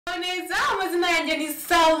neza amazina yanjye ni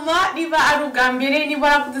Salma niba ari ubwa mbere niba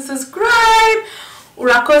warakuze subscribe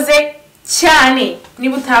urakoze cyane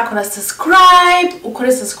niba utarakora subscribe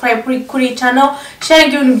ukore subscribe kuri channel share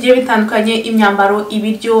ibintu bigiye bitandukanye imyambaro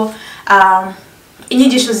ibiryo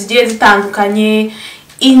inyigisho zigiye zitandukanye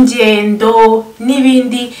ingendo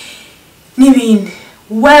n'ibindi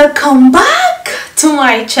welcome back to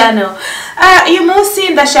my channel. Uyu munsi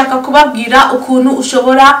ndashaka kubabwira ukuntu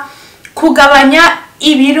ushobora kugabanya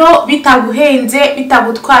ibiro bitaguhenze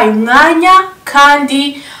bitagutwaye umwanya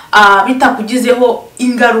kandi bitakugizeho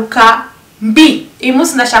ingaruka mbi. Uyu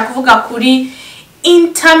munsi ndashaka kuvuga kuri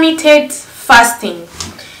intermittent fasting.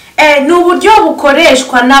 Ni uburyo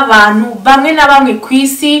bukoreshwa n'abantu bamwe na bamwe ku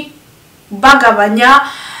isi bagabanya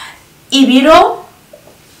ibiro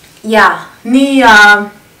ni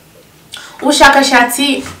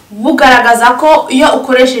ubushakashatsi bugaragaza ko iyo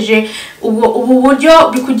ukoresheje ubu buryo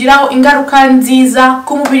bikugiraho ingaruka nziza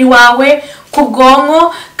ku mubiri wawe ku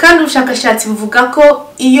bwonko kandi ubushakashatsi buvuga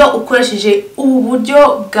ko iyo ukoresheje ubu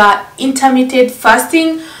buryo bwa intermittent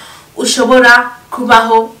fasting ushobora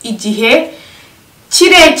kubaho igihe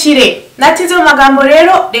kirekire. Natinze mu magambo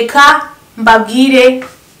rero reka mbabwire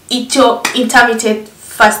icyo intermittent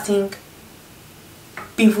fasting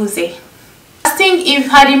bivuze. Fasting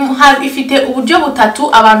ifite uburyo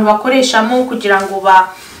butatu abantu bakoreshamo kugira ngo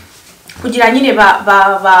nyine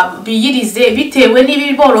biyirize bitewe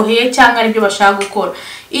n'ibiboroheye cyangwa ibyo bashaka gukora.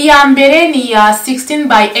 Iya mbere ni ya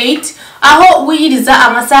 16/8 aho wiyiriza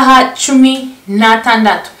amasaha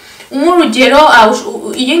 16. Nk'urugero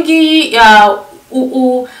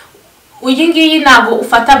iyi ngiyi ntabwo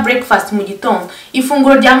ufata breakfast mu gitondo.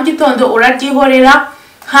 Ifunguro rya mu gitondo uraryihorera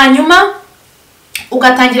hanyuma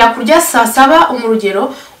ugatangira kurya saa 7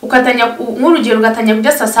 umurugero ugatangira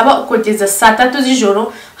kurya saa 7 ukogeza saa 3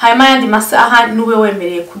 z'ijoro hanyuma yandi masaha nube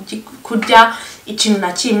wemereye kurya ikintu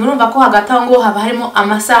na kimwe. Urumva ko hagati aho ngo haba harimo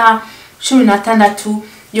amasaha 16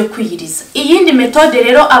 yo kwiyiriza. Iyindi metode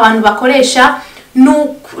rero abantu bakoresha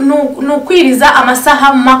no kwiriza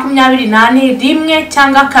amasaha 28 rimwe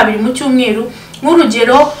cyangwa kabiri mu cyumweru.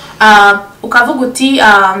 Nk'urugero ukavuga uti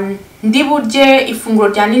ndi burye ifunguro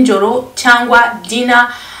rya ninjoro cyangwa dinner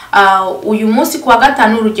uyu munsi kuwa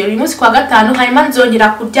gatanu. Urugero uyu munsi kuwa gatanu hanyuma nzongera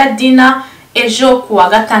kurya dinner ejo kuwa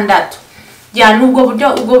gatandatu. Ubwo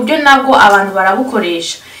buryo nabwo abantu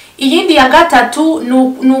barabukoresha. Iyindi ya gatatu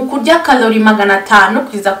ni ukurya kalori 500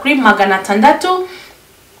 kugeza kuri 600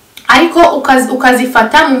 ariko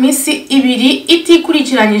ukazifata mu minsi 2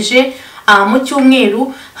 itikurikiranyije mu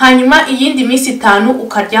cyumweru hanyuma iyindi minsi 5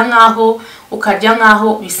 ukarya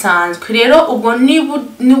nkaho bisanzwe. Rero ubwo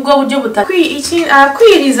nibwo buryo butatu.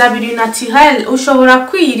 Kwiyiriza biri natural. Ushobora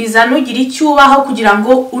kwiyiriza nugira icyubaho kugira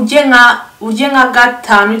ngo urye nka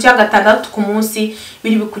 5 cyangwa 6 ku munsi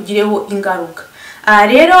biri bikugireho ingaruka.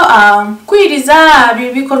 Rero kwiyiriza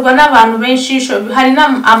bikorwa n'abantu benshi. Hari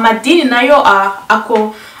amadini nayo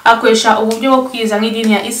akoresha uburyo bwo kwiyiriza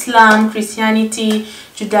nk'idini ya Islam, Christianity,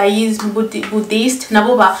 Judaism, Buddhist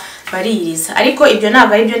nabo bariyiriza. Ariko ibyo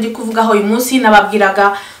ntabwo ari byo ndi kuvugaho uyu munsi.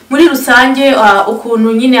 Nababwiraga muri rusange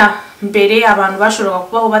ukuntu nyine mbere abantu bashobora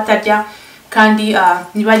kubaho batarya kandi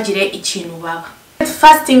nibagire ikintu baba.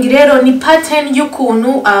 Fasting rero ni pattern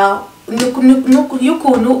y'ukuntu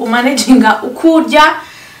umanaginga ukurya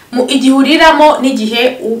mu igihe uriramo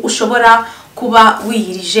n'igihe ushobora kuba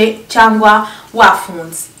wiyirije cyangwa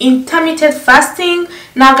wafunze. Intermittent fasting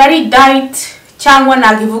ntabwo ari diet cyangwa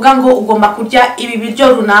ntabwo ivuga ngo ugomba kurya ibi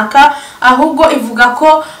biryo runaka, ahubwo ivuga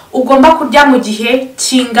ko ugomba kurya mu gihe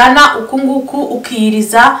kingana ukunguku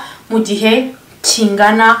ukiyiriza mu gihe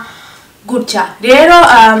kingana gutya. Rero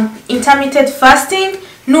intermittent fasting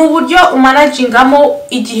ni uburyo umanagingamo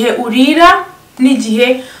igihe urira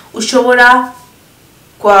n'igihe ushobora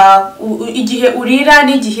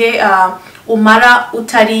n'igihe umara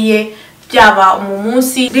utariye byaba mu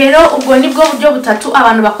munsi. Rero ubwo nibwo buryo butatu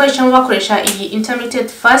abantu bakoresha iyi intermittent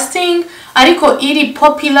fasting, ariko iri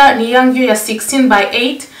popular ni ya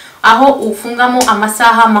 16/8 aho ufungamo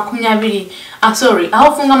amasaha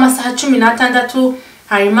 16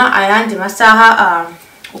 hanyuma ayandi masaha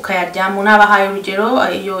ukayaryama. Nabahaye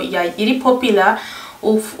urugero iyo iri popular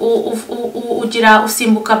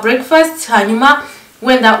usimbuka breakfast hanyuma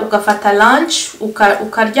wenda ugafata lunch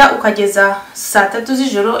ukarya ukageza saa 3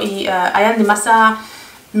 z'ijoro ayandi masaha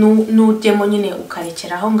nujyemo nyine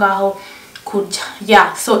ukarekera aho ngaho kurya.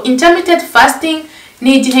 So intermittent fasting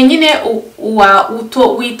ni igihe nyine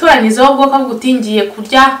witoranizaho ubwoko bw'utingiye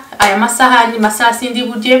kurya aya masaha ni masaha sindi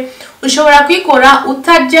burye. Ushobora kwikora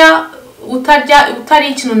utari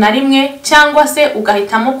ikintu na rimwe cyangwa se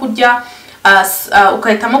ugahitamo kurya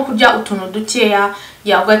utuntu dukeya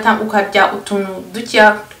ukarya utuntu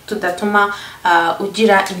dukeya tudatuma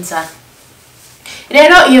ugira inzara.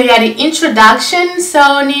 Rero iyo yari introduction.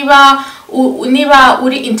 So niba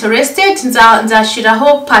uri interested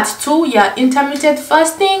nzashiraho part 2 ya intermittent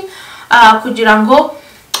fasting kugira ngo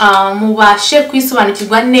mubashe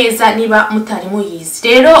kwisobanukirwa neza niba mutari muyizi.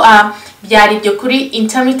 Rero byari byo kuri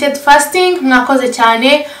intermittent fasting. Mwakoze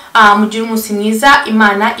cyane, mugire umunsi mwiza,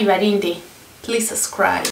 Imana ibarinde. Please subscribe.